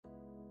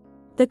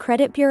The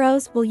credit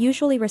bureaus will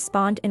usually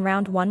respond in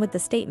round 1 with the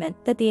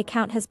statement that the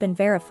account has been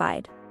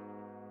verified.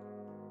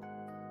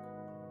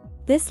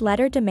 This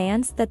letter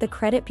demands that the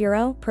credit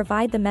bureau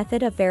provide the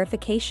method of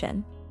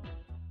verification.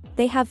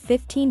 They have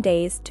 15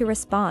 days to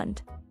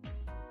respond.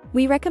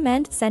 We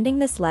recommend sending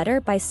this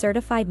letter by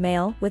certified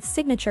mail with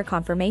signature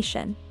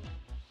confirmation.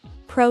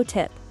 Pro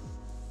tip: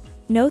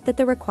 note that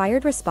the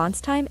required response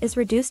time is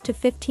reduced to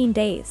 15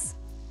 days.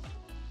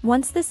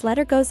 Once this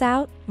letter goes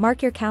out,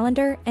 mark your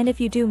calendar, and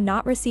if you do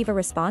not receive a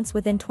response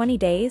within 20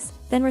 days,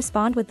 then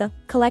respond with the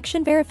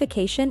collection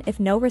verification if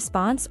no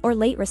response or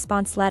late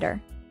response letter.